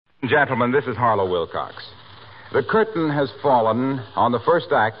Gentlemen, this is Harlow Wilcox. The curtain has fallen on the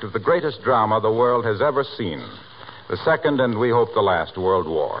first act of the greatest drama the world has ever seen. The second, and we hope the last, World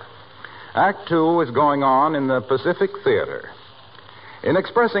War. Act Two is going on in the Pacific Theater. In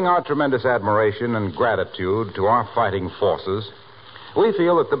expressing our tremendous admiration and gratitude to our fighting forces, we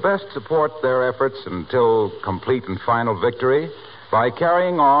feel that the best support their efforts until complete and final victory by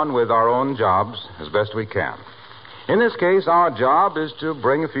carrying on with our own jobs as best we can. In this case, our job is to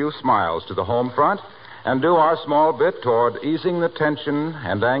bring a few smiles to the home front and do our small bit toward easing the tension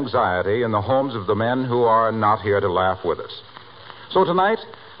and anxiety in the homes of the men who are not here to laugh with us. So tonight,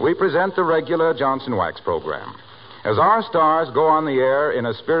 we present the regular Johnson Wax program, as our stars go on the air in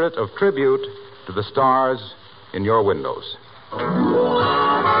a spirit of tribute to the stars in your windows.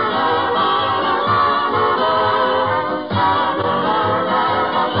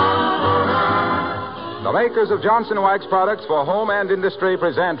 The makers of Johnson Wax products for home and industry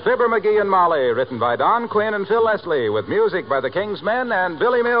present Fibber, McGee, and Molly, written by Don Quinn and Phil Leslie, with music by the King's Men and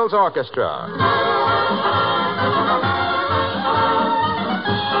Billy Mills Orchestra.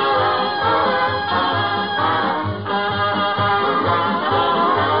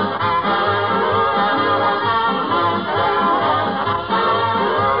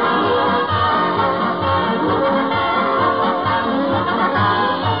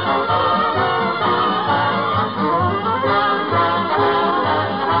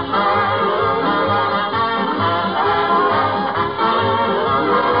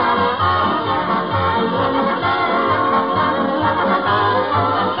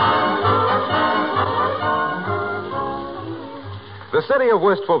 The city of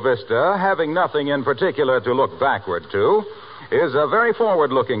Wistful Vista, having nothing in particular to look backward to, is a very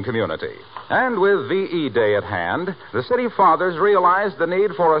forward-looking community. And with VE Day at hand, the city fathers realized the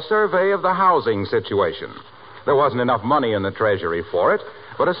need for a survey of the housing situation. There wasn't enough money in the treasury for it,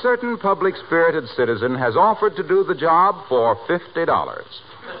 but a certain public-spirited citizen has offered to do the job for $50.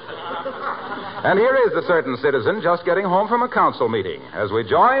 And here is the certain citizen just getting home from a council meeting as we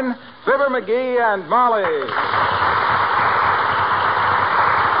join Fibber, McGee, and Molly.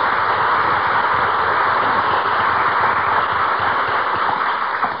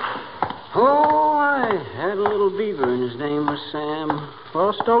 Oh, I had a little beaver, and his name was Sam.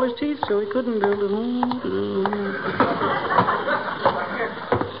 Lost all his teeth, so he couldn't build it.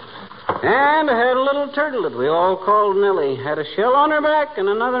 And I had a little turtle that we all called Nellie. Had a shell on her back and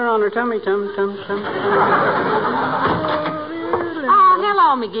another on her tummy. Oh,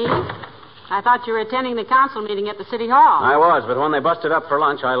 hello, McGee. I thought you were attending the council meeting at the city hall. I was, but when they busted up for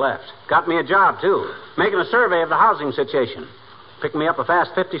lunch, I left. Got me a job, too. Making a survey of the housing situation. Picked me up a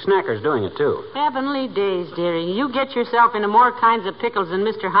fast 50 snackers doing it, too. Heavenly days, dearie. You get yourself into more kinds of pickles than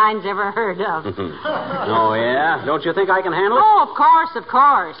Mr. Hines ever heard of. Oh, yeah? Don't you think I can handle it? Oh, of course, of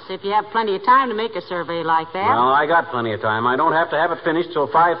course. If you have plenty of time to make a survey like that. Well, I got plenty of time. I don't have to have it finished till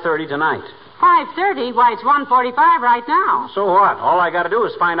 5:30 tonight. 5:30? Why, it's 1:45 right now. So what? All I got to do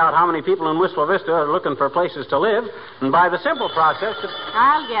is find out how many people in Wistful Vista are looking for places to live, and by the simple process...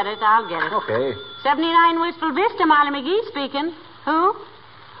 I'll get it. Okay. 79 Wistful Vista, Molly McGee speaking. Who?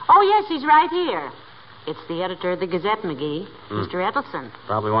 Oh, yes, he's right here. It's the editor of the Gazette, McGee, Mr. Edelson.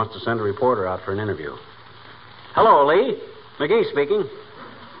 Probably wants to send a reporter out for an interview. Hello, Lee. McGee speaking.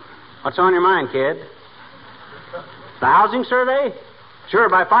 What's on your mind, kid? The housing survey? Sure,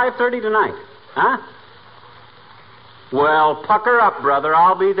 by 5:30 tonight. Huh? Well, pucker up, brother.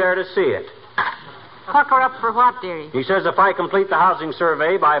 I'll be there to see it. Pucker up for what, dearie? He says if I complete the housing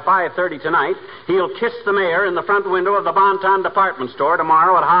survey by 5:30 tonight, he'll kiss the mayor in the front window of the Bonton department store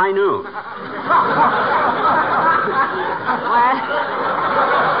tomorrow at high noon.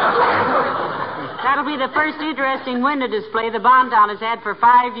 That'll be the first interesting window display the Bonton has had for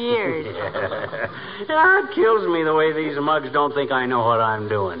 5 years. Yeah, it kills me the way these mugs don't think I know what I'm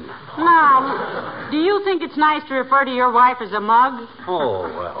doing. Now, do you think it's nice to refer to your wife as a mug? Oh,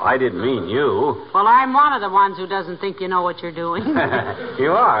 well, I didn't mean you. Well, I'm one of the ones who doesn't think you know what you're doing.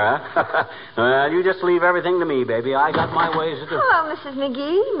 You are, huh? Well, you just leave everything to me, baby. I got my ways to do. Hello, Mrs.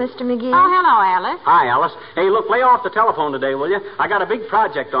 McGee. Mr. McGee. Oh, hello, Alice. Hi, Alice. Hey, look, lay off the telephone today, will you? I got a big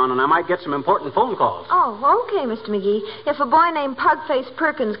project on, and I might get some important phone calls. Oh, okay, Mr. McGee. If a boy named Pugface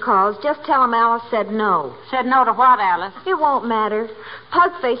Perkins calls, just tell him Alice said no. Said no to what, Alice? It won't matter.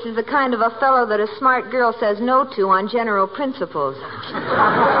 Pugface is the kind of a fellow that a smart girl says no to on general principles.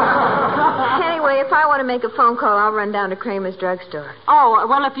 Anyway, if I want to make a phone call, I'll run down to Kramer's drugstore. Oh,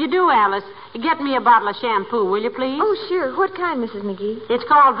 well, if you do, Alice, get me a bottle of shampoo, will you, please? Oh, sure. What kind, Mrs. McGee? It's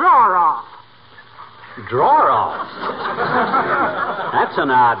called Drawer Off. Drawer Off? That's an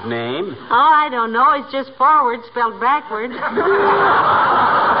odd name. Oh, I don't know. It's just forward spelled backward.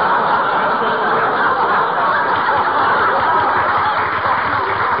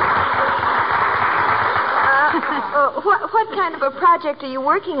 project are you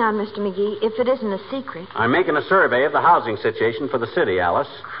working on, Mr. McGee, if it isn't a secret? I'm making a survey of the housing situation for the city, Alice.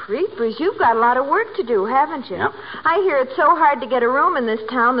 Creepers, you've got a lot of work to do, haven't you? Yep. I hear it's so hard to get a room in this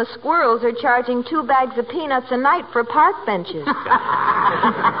town, the squirrels are charging 2 bags of peanuts a night for park benches.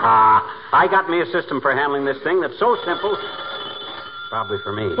 I got me a system for handling this thing that's so simple. Probably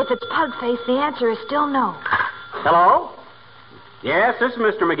for me. If it's Pugface, the answer is still no. Hello? Yes, this is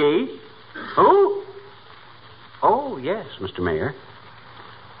Mr. McGee. Who? Oh, yes, Mr. Mayor.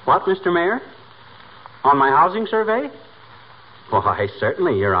 What, Mr. Mayor? On my housing survey? Why,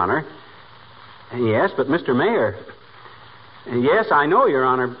 certainly, Your Honor. Yes, but Mr. Mayor. Yes, I know, Your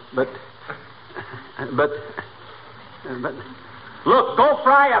Honor, but. Look, go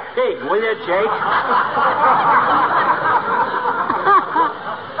fry a pig, will you, Jake?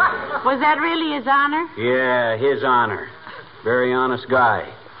 Was that really His Honor? Yeah, His Honor. Very honest guy.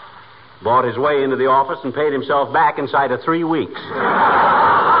 Bought his way into the office and paid himself back inside of 3 weeks. Say,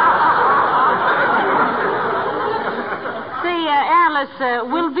 Alice,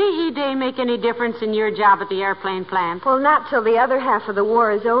 will VE Day make any difference in your job at the airplane plant? Well, not till the other half of the war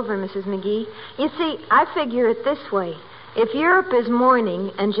is over, Mrs. McGee. You see, I figure it this way. If Europe is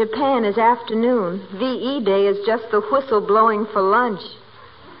morning and Japan is afternoon, VE Day is just the whistle blowing for lunch.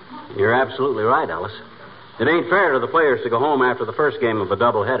 You're absolutely right, Alice. It ain't fair to the players to go home after the first game of a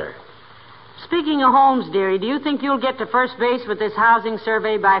doubleheader. Speaking of homes, dearie, do you think you'll get to first base with this housing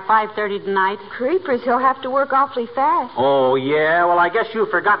survey by 5:30 tonight? Creepers, he'll have to work awfully fast. Oh, yeah? Well, I guess you've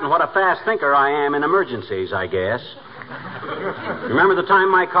forgotten what a fast thinker I am in emergencies, I guess. Remember the time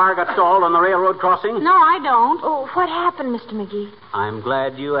my car got stalled on the railroad crossing? No, I don't. Oh, what happened, Mr. McGee? I'm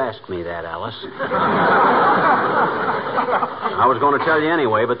glad you asked me that, Alice. I was going to tell you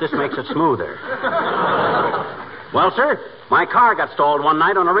anyway, but this makes it smoother. Well, sir, my car got stalled one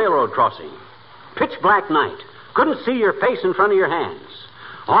night on a railroad crossing. Pitch black night. Couldn't see your face in front of your hands.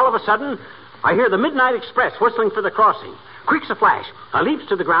 All of a sudden, I hear the Midnight Express whistling for the crossing. Quick's a flash. I leaps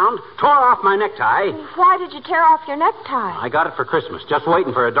to the ground, tore off my necktie. Why did you tear off your necktie? I got it for Christmas, just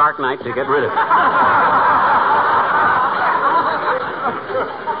waiting for a dark night to get rid of it.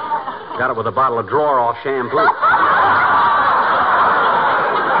 Got it with a bottle of drawer-off shampoo.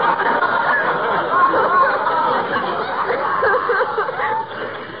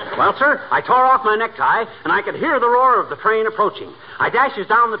 Well, sir, I tore off my necktie, and I could hear the roar of the train approaching. I dashes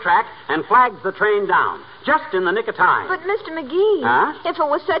down the track and flags the train down, just in the nick of time. But, Mr. McGee, Huh? if it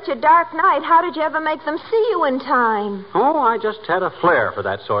was such a dark night, how did you ever make them see you in time? Oh, I just had a flair for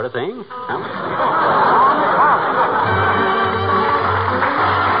that sort of thing.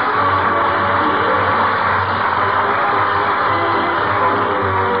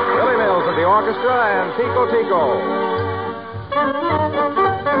 Billy Mills and the orchestra and Tico Tico.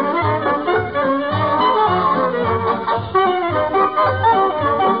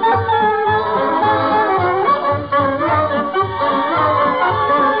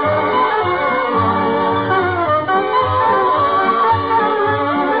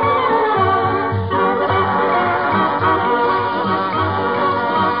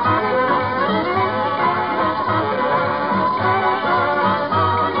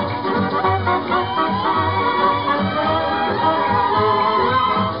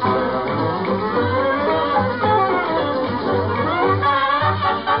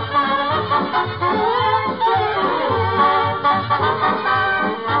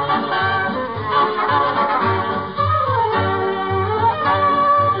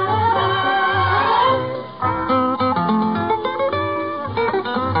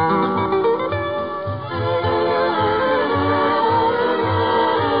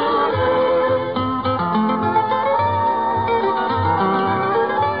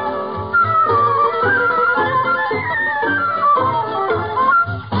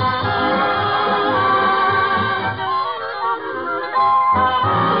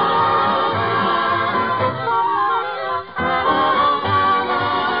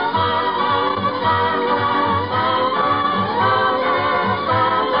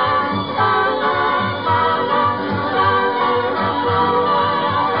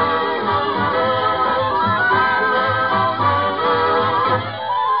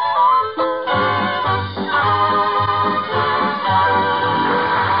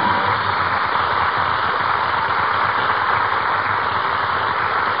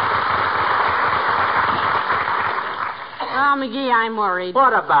 Oh, McGee, I'm worried.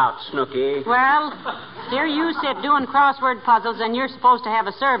 What about, Snooky? Well, here you sit doing crossword puzzles, and you're supposed to have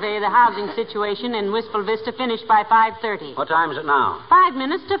a survey of the housing situation in Wistful Vista finished by 5:30. What time is it now? 5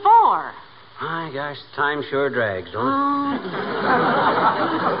 minutes to 4. My gosh, time sure drags, don't it? Oh.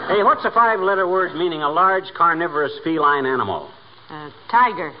 Hey, what's a 5-letter word meaning a large carnivorous feline animal?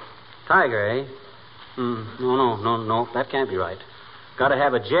 Tiger. Tiger, eh? No. That can't be right. Got to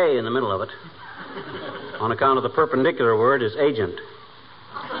have a J in the middle of it. On account of the perpendicular word is agent.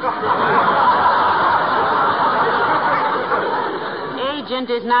 Agent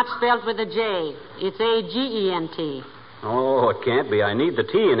is not spelled with a J. It's A-G-E-N-T. Oh, it can't be. I need the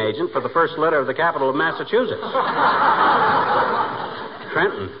T in agent for the first letter of the capital of Massachusetts.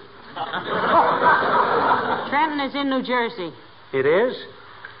 Trenton. Trenton is in New Jersey. It is?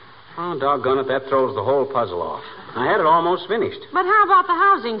 Oh, doggone it, that throws the whole puzzle off. I had it almost finished. But how about the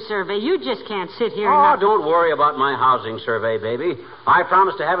housing survey? You just can't sit here and... don't worry about my housing survey, baby. I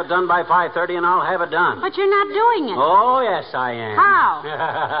promised to have it done by 5:30, and I'll have it done. But you're not doing it. Oh, yes, I am.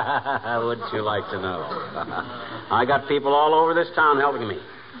 How? Wouldn't you like to know? I got people all over this town helping me,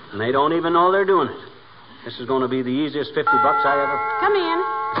 and they don't even know they're doing it. This is going to be the easiest $50 I ever... Come in.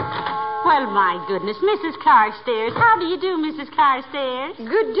 Well, my goodness, Mrs. Carstairs. How do you do, Mrs. Carstairs?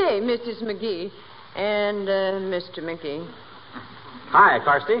 Good day, Mrs. McGee. And, Mr. McGee. Hi,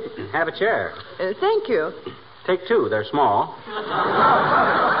 Carsty. Have a chair. Thank you. Take two. They're small.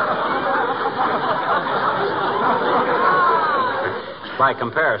 By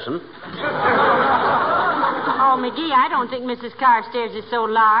comparison. Oh, McGee, I don't think Mrs. Carstairs is so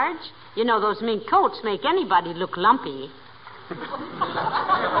large. You know, those mink coats make anybody look lumpy.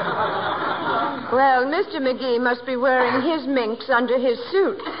 Well, Mr. McGee must be wearing his minks under his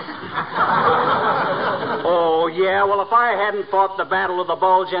suit. Oh, yeah? Well, if I hadn't fought the Battle of the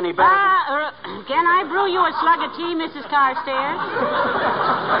Bulge any better... Can I brew you a slug of tea, Mrs. Carstairs?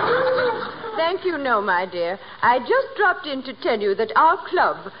 Thank you, no, my dear. I just dropped in to tell you that our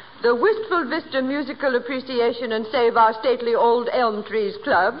club, the Wistful Vista Musical Appreciation and Save Our Stately Old Elm Trees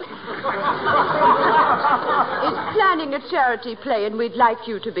Club, is planning a charity play, and we'd like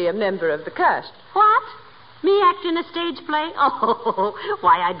you to be a member of the cast. What? Me act in a stage play? Oh,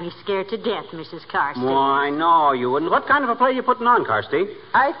 why, I'd be scared to death, Mrs. Carstairs. Why, no, you wouldn't. What kind of a play are you putting on, Carsty?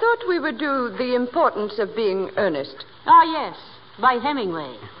 I thought we would do The Importance of Being Earnest. Oh, yes, by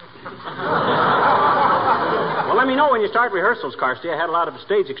Hemingway. Well, let me know when you start rehearsals, Carsty. I had a lot of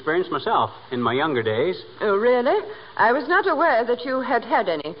stage experience myself in my younger days. Oh, really? I was not aware that you had had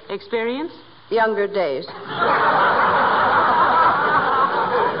any. Experience? Younger days.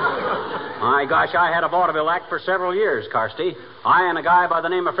 My gosh, I had a vaudeville act for several years, Carsty. I and a guy by the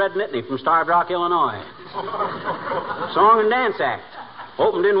name of Fred Nittany from Starved Rock, Illinois. Song and dance act.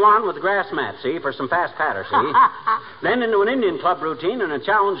 Opened in one with the grass mat, see, for some fast patter, see. Then into an Indian club routine and a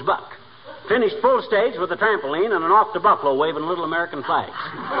challenge buck. Finished full stage with a trampoline and an off to Buffalo waving little American flags.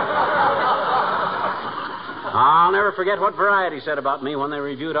 I'll never forget what Variety said about me when they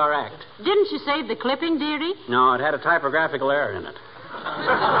reviewed our act. Didn't you save the clipping, dearie? No, it had a typographical error in it.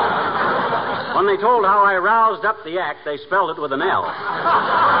 When they told how I roused up the act, they spelled it with an L.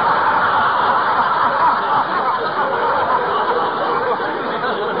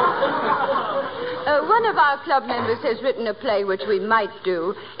 One of our club members has written a play which we might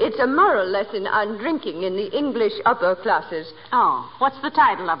do. It's a moral lesson on drinking in the English upper classes. Oh, what's the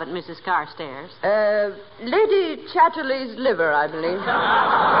title of it, Mrs. Carstairs? Lady Chatterley's Liver, I believe.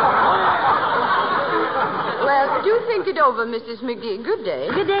 Well, do think it over, Mrs. McGee. Good day.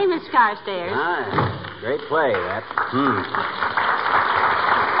 Good day, Miss Carstairs. Aye. Great play, that.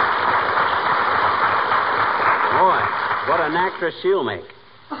 Boy, what an actress she'll make.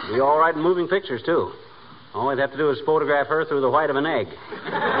 Be all right in moving pictures, too. All I'd have to do is photograph her through the white of an egg. Well,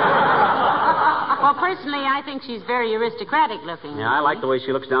 personally, I think she's very aristocratic looking. Yeah, I like the way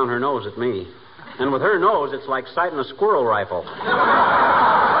she looks down her nose at me. And with her nose, it's like sighting a squirrel rifle.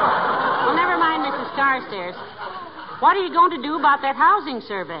 Well, never mind, Mrs. Carstairs. What are you going to do about that housing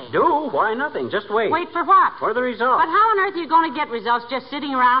survey? Do? Why, nothing. Just wait. Wait for what? For the results. But how on earth are you going to get results just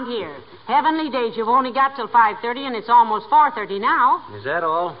sitting around here? Heavenly days, you've only got till 5:30, and it's almost 4:30 now. Is that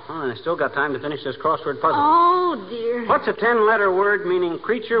all? Oh, I still got time to finish this crossword puzzle. Oh, dear. What's a 10-letter word meaning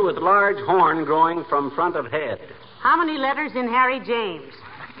creature with large horn growing from front of head? How many letters in Harry James?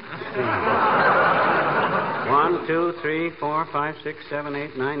 1, 2, 3, 4, 5, 6, 7,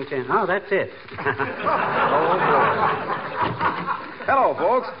 8, 9, 10. Oh, that's it. Oh, boy. Hello,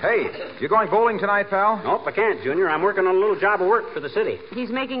 folks. Hey, you going bowling tonight, pal? Nope, I can't, Junior. I'm working on a little job of work for the city.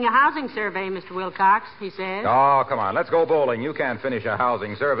 He's making a housing survey, Mr. Wilcox, he says. Oh, come on. Let's go bowling. You can't finish a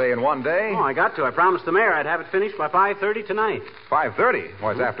housing survey in one day. Oh, I got to. I promised the mayor I'd have it finished by 5:30 tonight. 5:30?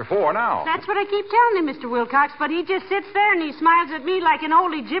 Well, it's after 4 now. That's what I keep telling him, Mr. Wilcox, but he just sits there and he smiles at me like an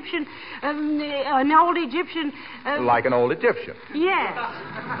old Egyptian... Like an old Egyptian. Yes.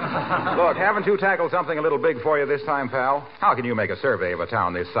 Look, haven't you tackled something a little big for you this time, pal? How can you make a survey survey of a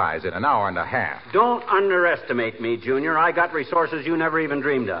town this size in an hour and a half. Don't underestimate me, Junior. I got resources you never even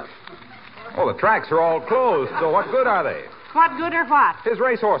dreamed of. Well, the tracks are all closed, so what good are they? What good or what? His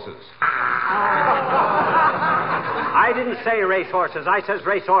racehorses. I didn't say racehorses. I says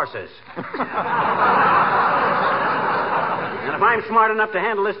racehorses. And if I'm smart enough to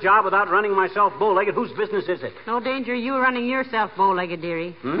handle this job without running myself bow-legged, whose business is it? No danger you running yourself bow-legged,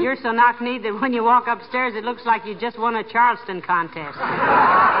 dearie. You're so knock-kneed that when you walk upstairs, it looks like you just won a Charleston contest.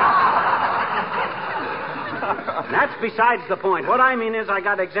 That's besides the point. What I mean is I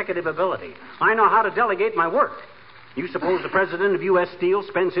got executive ability. I know how to delegate my work. You suppose the president of U.S. Steel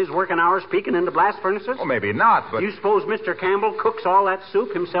spends his working hours peeking into blast furnaces? Well, maybe not, but... You suppose Mr. Campbell cooks all that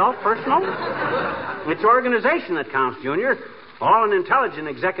soup himself, personal? It's organization that counts, Junior. All an intelligent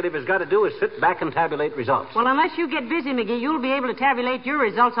executive has got to do is sit back and tabulate results. Well, unless you get busy, McGee, you'll be able to tabulate your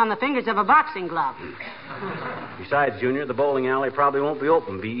results on the fingers of a boxing glove. Besides, Junior, the bowling alley probably won't be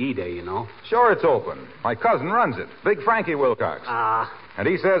open V.E. Day, you know. Sure it's open. My cousin runs it, Big Frankie Wilcox. And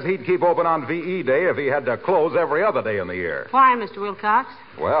he says he'd keep open on V.E. Day if he had to close every other day in the year. Why, Mr. Wilcox?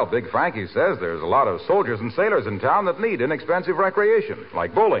 Well, Big Frankie says there's a lot of soldiers and sailors in town that need inexpensive recreation,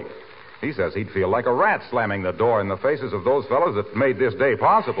 like bowling. He says he'd feel like a rat slamming the door in the faces of those fellows that made this day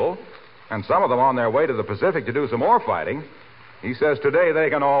possible, and some of them on their way to the Pacific to do some more fighting. He says today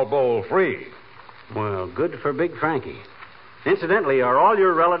they can all bowl free. Well, good for Big Frankie. Incidentally, are all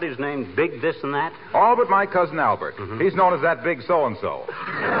your relatives named Big this and that? All but my cousin Albert. He's known as that Big So-and-so.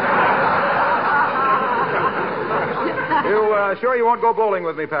 You sure you won't go bowling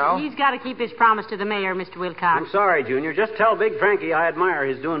with me, pal? He's got to keep his promise to the mayor, Mr. Wilcox. I'm sorry, Junior. Just tell Big Frankie I admire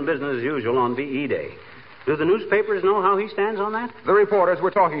his doing business as usual on V.E. Day. Do the newspapers know how he stands on that? The reporters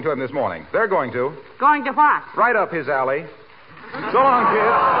were talking to him this morning. They're going to. Going to what? Right up his alley. So long,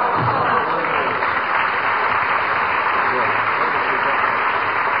 kid.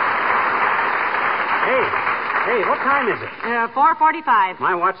 Hey, what time is it? 4:45.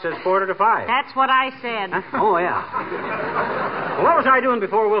 My watch says 4:45. That's what I said. Huh? Oh, yeah. Well, what was I doing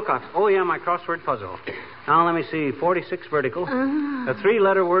before Wilcox? Oh, yeah, my crossword puzzle. Now, let me see. 46 vertical. A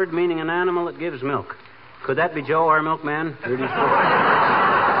three-letter word meaning an animal that gives milk. Could that be Joe, our milkman? Or do you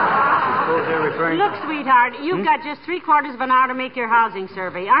suppose they're referring Look, sweetheart, you've got just 3/4 of an hour to make your housing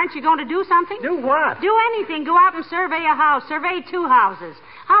survey. Aren't you going to do something? Do what? Do anything. Go out and survey a house. Survey 2 houses.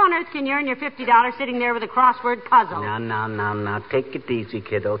 How on earth can you earn your $50 sitting there with a crossword puzzle? Now. Take it easy,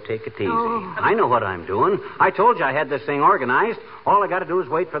 kiddo. Take it easy. Oh. I know what I'm doing. I told you I had this thing organized. All I got to do is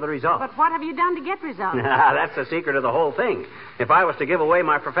wait for the results. But what have you done to get results? That's the secret of the whole thing. If I was to give away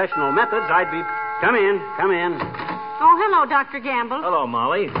my professional methods, I'd be... Come in. Oh, hello, Dr. Gamble. Hello,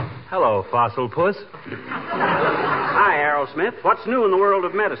 Molly. Hello, Fossil Puss. Hi, Aerosmith. What's new in the world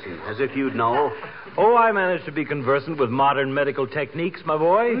of medicine? As if you'd know. Oh, I managed to be conversant with modern medical techniques, my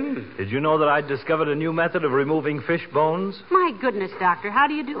boy. Did you know that I'd discovered a new method of removing fish bones? My goodness, Doctor, how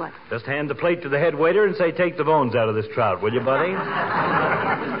do you do it? Just hand the plate to the head waiter and say, take the bones out of this trout, will you, buddy?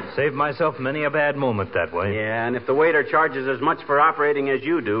 Saved myself many a bad moment that way. Yeah, and if the waiter charges as much for operating as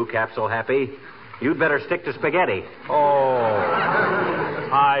you do, Capsule Happy, you'd better stick to spaghetti. Oh,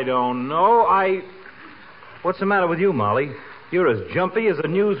 I don't know. What's the matter with you, Molly? You're as jumpy as a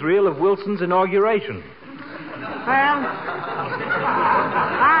newsreel of Wilson's inauguration. Well,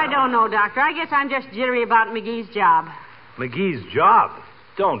 I don't know, Doctor. I guess I'm just jittery about McGee's job. McGee's job?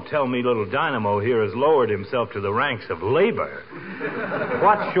 Don't tell me little Dynamo here has lowered himself to the ranks of labor.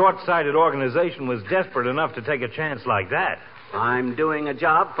 What short-sighted organization was desperate enough to take a chance like that? I'm doing a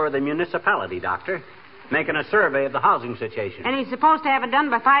job for the municipality, Doctor. Making a survey of the housing situation. And he's supposed to have it done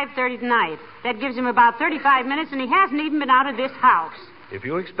by 5:30 tonight. That gives him about 35 minutes, and he hasn't even been out of this house. If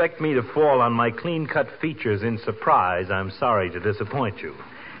you expect me to fall on my clean-cut features in surprise, I'm sorry to disappoint you.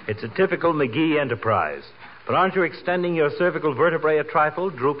 It's a typical McGee enterprise. But aren't you extending your cervical vertebrae a trifle,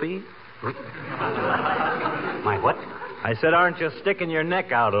 droopy? My what? I said, aren't you sticking your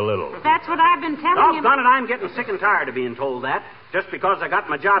neck out a little? That's what I've been telling him. Doggone it, I'm getting sick and tired of being told that. Just because I got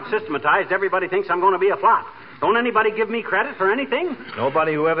my job systematized, everybody thinks I'm going to be a flop. Don't anybody give me credit for anything?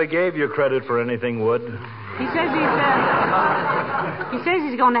 Nobody who ever gave you credit for anything would. He says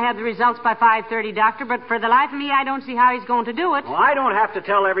he's going to have the results by 5:30, Doctor, but for the life of me, I don't see how he's going to do it. Well, I don't have to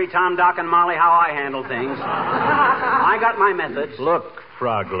tell every Tom, Doc, and Molly how I handle things. I got my methods. Look,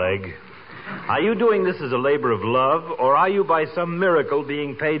 Frog Leg, are you doing this as a labor of love, or are you by some miracle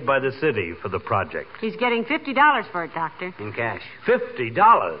being paid by the city for the project? He's getting $50 for it, Doctor. In cash. $50?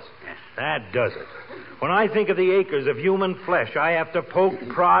 Yes. That does it. When I think of the acres of human flesh I have to poke,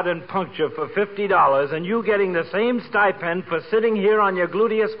 prod, and puncture for $50, and you getting the same stipend for sitting here on your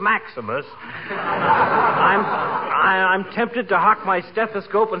gluteus maximus, I'm tempted to hock my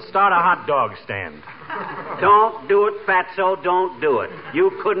stethoscope and start a hot dog stand. Don't do it, Fatso. Don't do it.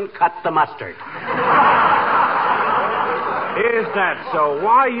 You couldn't cut the mustard. Is that so?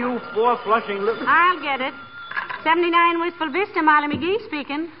 Why, you four-flushing little... I'll get it. 79 Wistful Vista, Molly McGee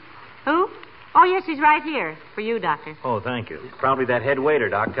speaking. Who? Oh, yes, he's right here. For you, Doctor. Oh, thank you. Probably that head waiter,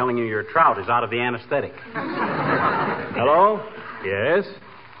 Doc, telling you your trout is out of the anesthetic. Hello? Yes?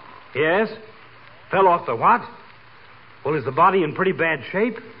 Yes? Fell off the what? Well, is the body in pretty bad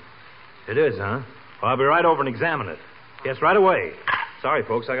shape? It is, huh? Well, I'll be right over and examine it. Yes, right away. Sorry,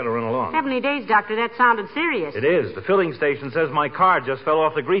 folks, I got to run along. 70 days, Doctor. That sounded serious. It is. The filling station says my car just fell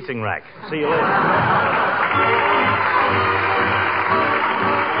off the greasing rack. See you later.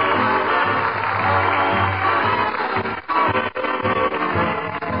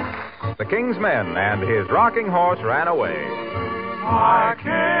 The King's Men and his rocking horse ran away. I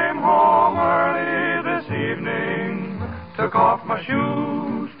came home early this evening, took off my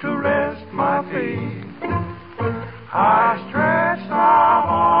shoes to rest my feet. I stretched out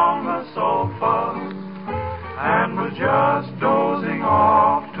on the sofa and was just dozing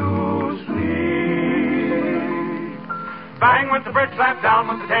off to sleep. Bang went the bridge, slap down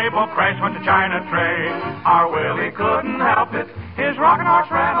went the table, crash went the china tray. Our Willie couldn't help it, his rocking horse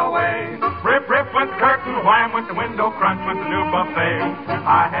ran away. Rip, rip went the curtain, wham went the window, crunch went the new buffet.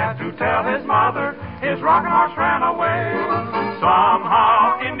 I had to tell his mother, his rocking horse ran away.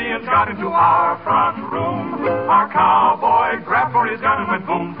 Somehow Indians got into our front room. Our cowboy grabbed for his gun and went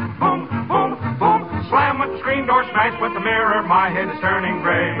boom, boom, boom, boom. Slam went the screen door, smash went the mirror, my head is turning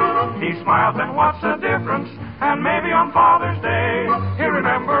gray. He smiled, and what's the difference? And maybe on Father's Day, he'll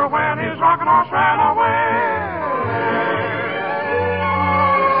remember when his rocking horse ran away.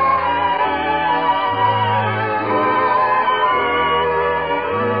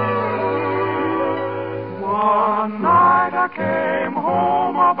 One night I came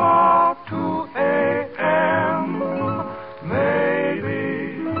home about 2 a.m.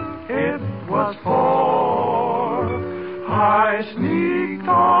 Maybe it was 4. I sneaked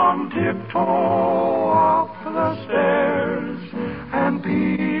on tiptoe up the stairs and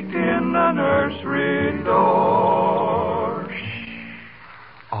peeked in the nursery door. Shh.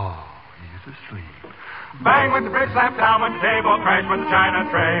 Oh, he's asleep. Bang went the brick, slap down went the table, crash went the china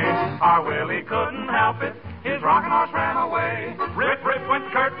tray. Our Willie couldn't help it, his rocking horse ran away. Rip, rip went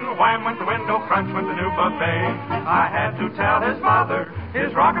the curtain, wham went the window, crunch went the new buffet. I had to tell his mother,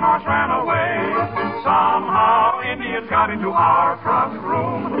 his rocking horse ran away. Somehow Indians got into our front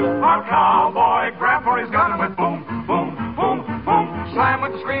room. Our cowboy grabbed for his gun and went boom, boom, boom, boom. Slam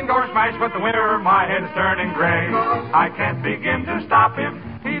with the screen door, smash with the window, my head's turning gray. I can't begin to stop him,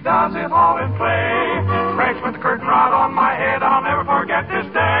 he does it all in play. Crash with the curtain rod on my head, I'll never forget this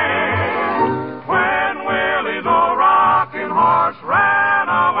day. When Willie the rocking horse ran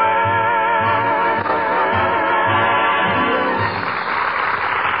away.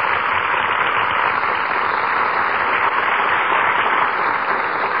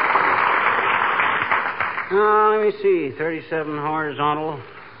 Let me see. 37 horizontal.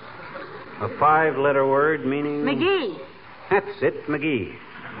 A 5-letter word meaning... McGee. That's it, McGee.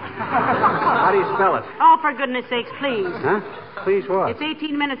 How do you spell it? Oh, for goodness sakes, please. Huh? Please what? It's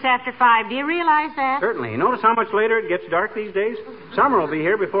 18 minutes after 5. Do you realize that? Certainly. Notice how much later it gets dark these days? Summer will be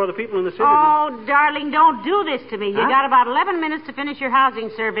here before the people in the city... Oh, darling, don't do this to me. Huh? You got about 11 minutes to finish your housing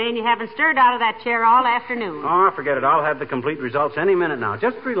survey, and you haven't stirred out of that chair all afternoon. Oh, forget it. I'll have the complete results any minute now.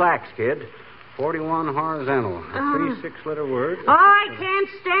 Just relax, kid. 41 horizontal. A 3 6-letter word. Oh, I can't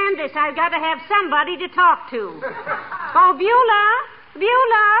stand this. I've got to have somebody to talk to. Oh, Beulah.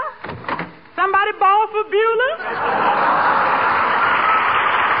 Beulah. Somebody bawl for Beulah?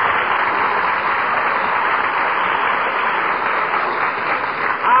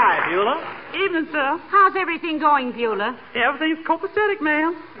 Hi, Beulah. Evening, sir. How's everything going, Beulah? Everything's copacetic,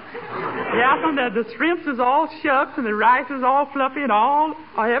 ma'am. Yeah, from the shrimps is all shucks and the rice is all fluffy and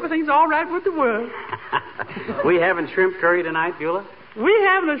everything's all right with the world. We having shrimp curry tonight, Beulah? We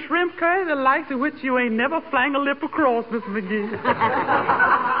having a shrimp curry the likes of which you ain't never flang a lip across, Miss McGee.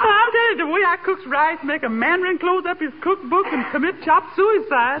 I'm telling you, the way I cooks rice make a mandarin close up his cookbook and commit chop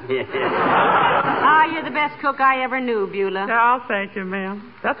suicide. Ah, you're the best cook I ever knew, Beulah. Oh, thank you, ma'am.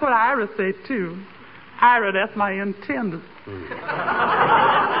 That's what Ira say, too. Ira, that's my intended.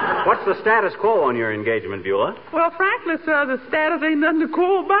 What's the status quo on your engagement, Beulah? Well, frankly, sir, the status ain't nothing to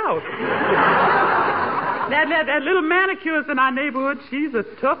quo about. That little manicurist in our neighborhood, she's a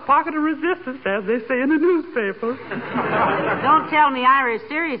tough pocket of resistance, as they say in the newspapers. Don't tell me Ira is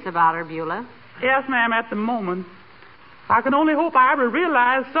serious about her, Beulah. Yes, ma'am, at the moment. I can only hope Ira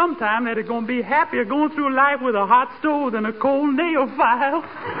realize sometime that it's going to be happier going through life with a hot stove than a cold nail file.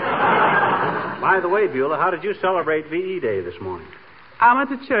 By the way, Beulah, how did you celebrate VE Day this morning? I went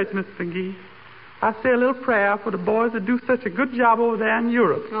to church, Mr. McGee. I say a little prayer for the boys that do such a good job over there in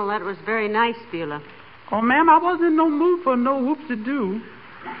Europe. Well, that was very nice, Beulah. Oh, ma'am, I wasn't in no mood for no whoop-de-doo.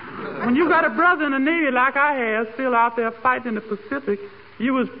 When you got a brother in the Navy like I have, still out there fighting in the Pacific,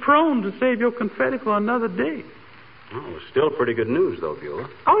 you was prone to save your confetti for another day. Well, it was still pretty good news, though, Beulah.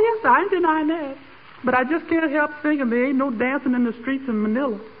 Oh, yes, I ain't denying that. But I just can't help thinking there ain't no dancing in the streets in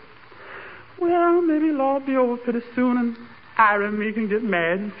Manila. Well, maybe it'll all be over pretty soon, and Ira and me can get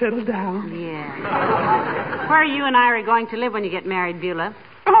married and settle down. Yeah. Where are you and Ira going to live when you get married, Beulah?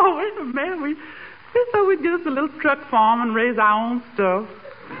 Oh, wait a minute. We thought we'd get us a little truck farm and raise our own stuff.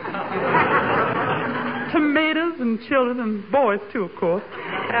 Tomatoes and children and boys, too, of course.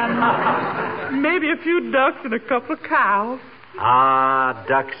 And maybe a few ducks and a couple of cows. Ah,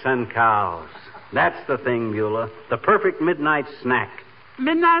 ducks and cows. That's the thing, Beulah. The perfect midnight snack.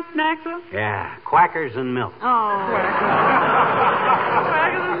 Midnight snack, sir? Yeah, quackers and milk. Oh.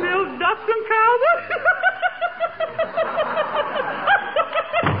 Quackers and milk, ducks and cows?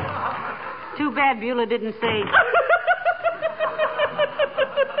 Too bad Beulah didn't say...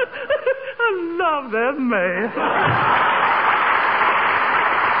 I love that man.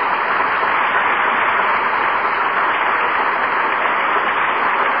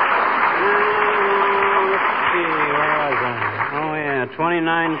 Oh, yeah,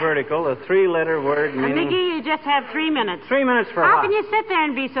 29 vertical, a 3-letter word meaning... McGee, you just have 3 minutes. 3 minutes for How what? can you sit there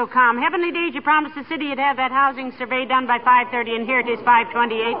and be so calm? Heavenly days, you promised the city you'd have that housing survey done by 5:30, and here it is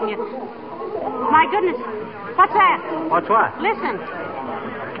 5:28, and you... My goodness, what's that? What's what? Listen.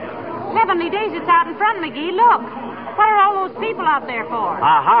 Heavenly days, it's out in front, McGee. Look. What are all those people out there for?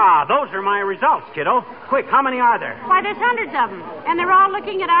 Aha, those are my results, kiddo. Quick, how many are there? Why, there's hundreds of them, and they're all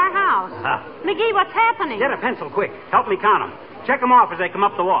looking at our house. McGee, what's happening? Get a pencil, quick. Help me count them. Check them off as they come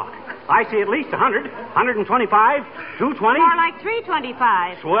up the walk. I see at least 100, 125, 220. More like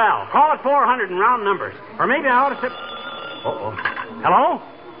 325. Swell. Call it 400 in round numbers. Or maybe I ought to say... Uh-oh. Hello?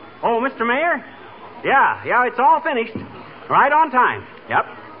 Oh, Mr. Mayor? Yeah, it's all finished. Right on time. Yep.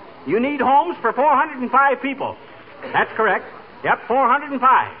 You need homes for 405 people. That's correct. Yep,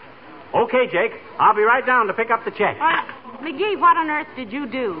 405. Okay, Jake. I'll be right down to pick up the check. McGee, what on earth did you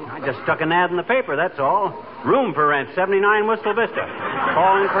do? I just stuck an ad in the paper, that's all. Room for rent, 79 Whistle Vista.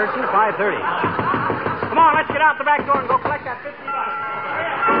 Call in person, 5:30. Come on, let's get out the back door and go collect that $50.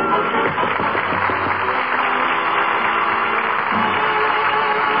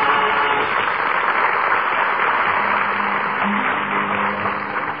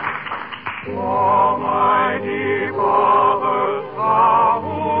 Almighty Father, thou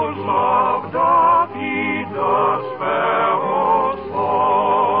whose love doth heed the sparrow's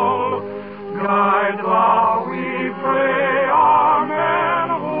fall, guide thou, we pray, our men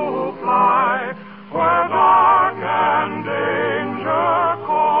who fly where dark and danger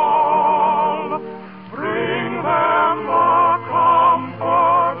call. Bring them the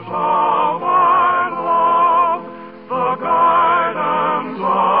comforts of thy love, the guidance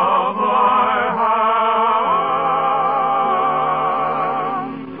of thy hand,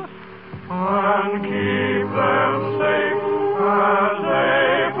 and keep them safe as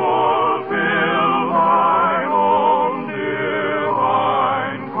they fulfill thy own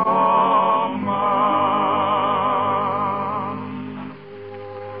divine command.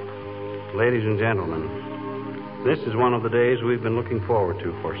 Ladies and gentlemen, this is one of the days we've been looking forward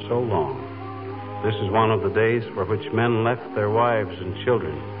to for so long. This is one of the days for which men left their wives and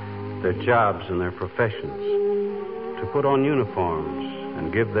children, their jobs and their professions, to put on uniforms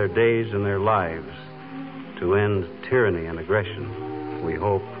and give their days and their lives to end tyranny and aggression, we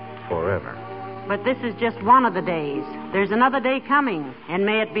hope, forever. But this is just one of the days. There's another day coming, and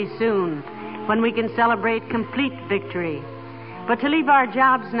may it be soon, when we can celebrate complete victory. But to leave our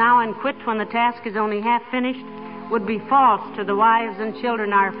jobs now and quit when the task is only half finished would be false to the wives and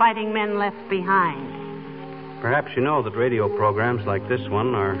children our fighting men left behind. Perhaps you know that radio programs like this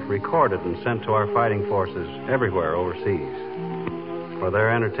one are recorded and sent to our fighting forces everywhere overseas for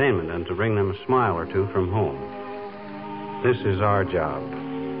their entertainment and to bring them a smile or two from home. This is our job,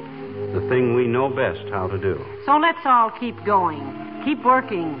 the thing we know best how to do. So let's all keep going, keep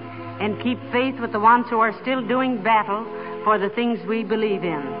working, and keep faith with the ones who are still doing battle for the things we believe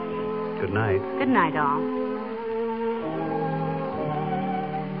in. Good night. Good night, all.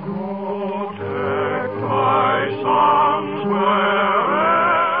 Protect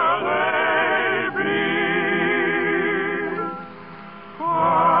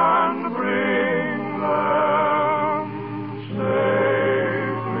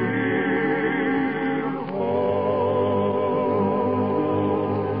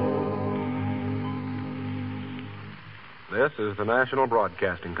This is the National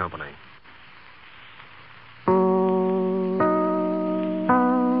Broadcasting Company.